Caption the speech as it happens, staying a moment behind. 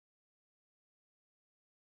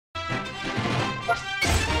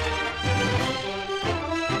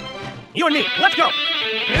You and me, let's go!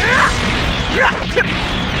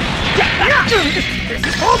 This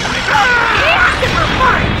is all mine!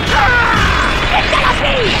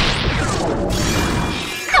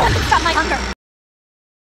 No one can stop my hunger!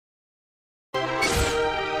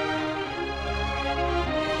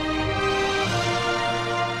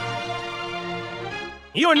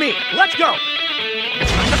 You and me, let's go!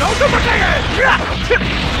 Let's go, Super Saiyan!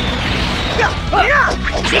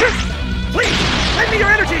 Please, lend me your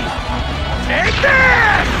energy! Take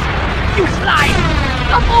this! You slide!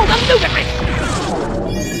 Of all the lunatic!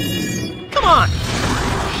 Come on!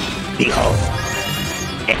 Behold.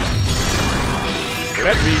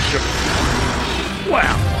 Let me show.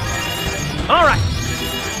 Well. All right.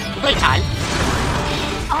 Playtime.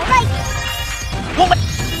 All right. Woman.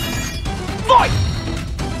 Boy.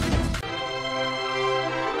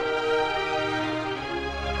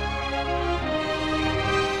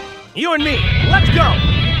 You and me, let's go. I'm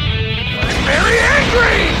very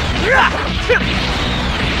angry.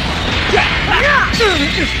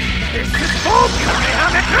 This is full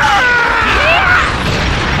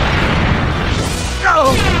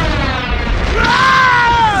No!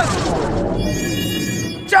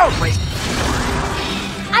 Don't wait!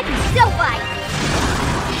 I can still fight!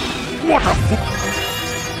 What a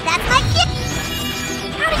That's my kid!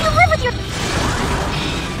 How do you live with your...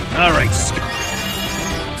 Alright,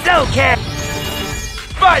 so can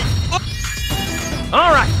fight!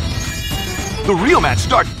 Alright! The real match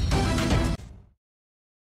starts.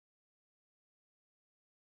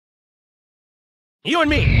 You and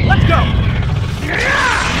me, let's go!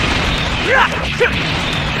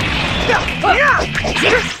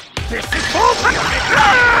 This is full fun!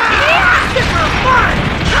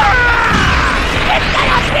 It's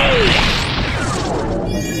gonna be!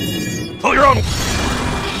 Pull your own!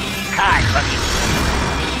 Hi, Lucky.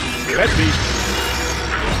 Let me...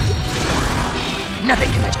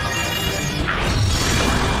 Nothing can match.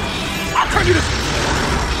 I'll turn you to...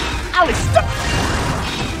 Alice, stop!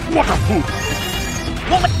 What a fool!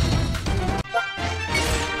 Woman!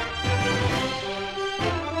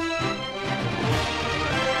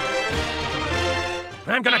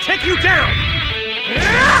 I'm gonna take you down!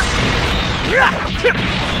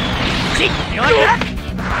 See? You like that?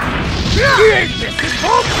 This is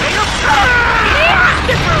full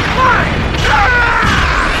Different fine!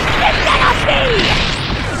 It's gonna be!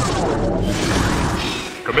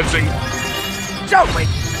 Commencing. Don't wait.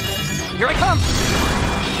 Here I come.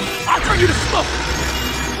 I'll turn you to smoke!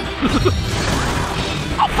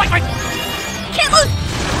 I'll fight my... Can't lose!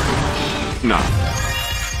 No.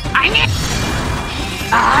 I'm it!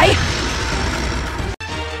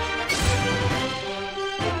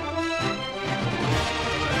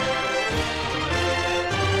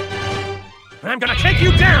 I'm gonna take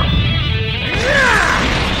you down!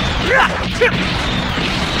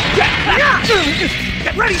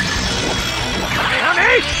 Get ready!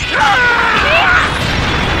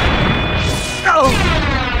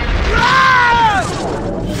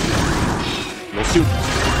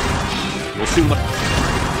 You'll soon.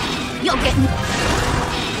 You'll get me.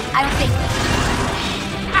 I don't think...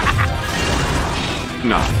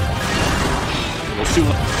 No. You'll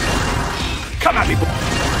soon. Come at me, boy!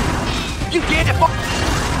 You can't have...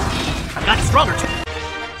 I'm not stronger too.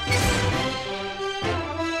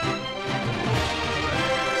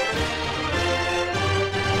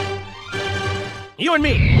 You and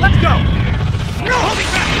me, let's go! No holding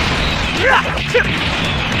back!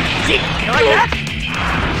 See, you like that?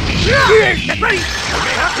 Get ready!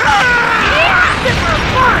 Differ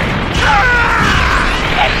fine!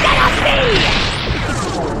 It's gonna be!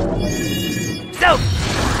 So!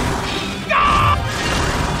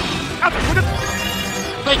 Out there with it!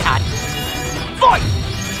 Playtime. Fight!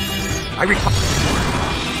 I require...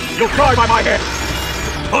 You'll die by my hand!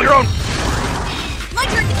 Pull your own! My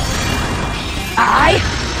turn!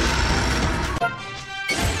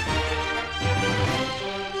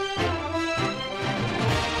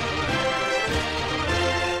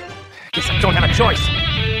 Guess I don't have a choice.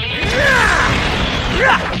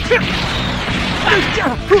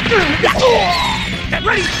 Get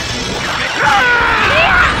ready!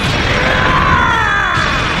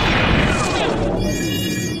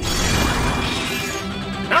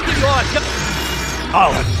 I'll give you all a tip.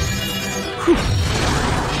 Oh.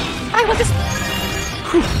 I want this...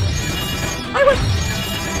 I want...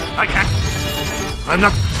 I can't. I'm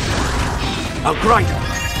not... I'll grind it.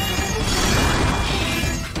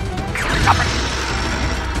 Stop it.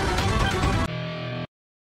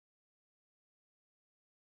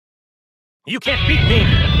 You can't beat me.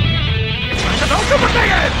 It's time to go Super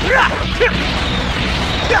Saiyan!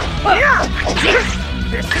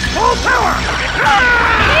 This is full power!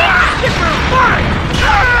 This is mine!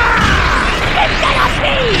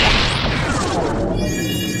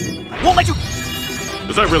 I won't let you...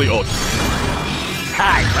 Is that really odd?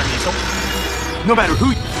 Hi, Permiso. No matter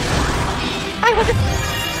who... I wasn't...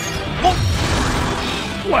 Oh.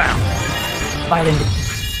 Well... Violent...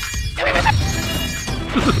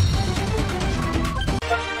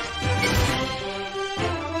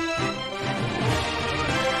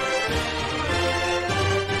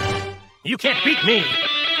 You can't beat me!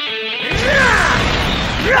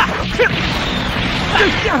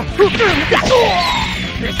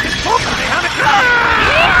 This is totally on it!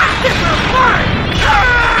 This is mine!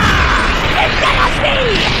 It's gonna be!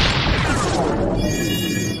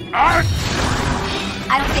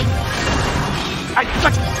 I don't think... I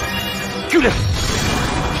got you!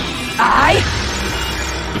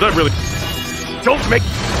 Is that really... Don't make...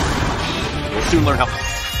 We'll soon learn how...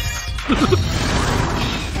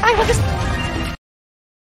 I will just...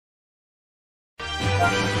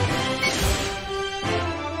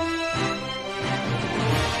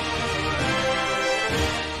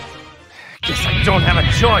 Guess I don't have a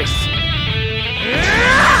choice.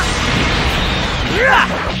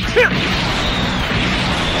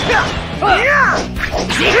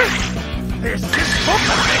 This is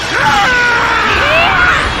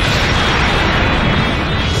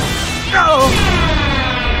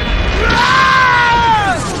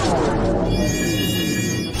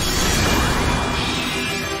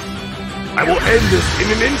I will end this in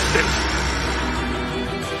an instant.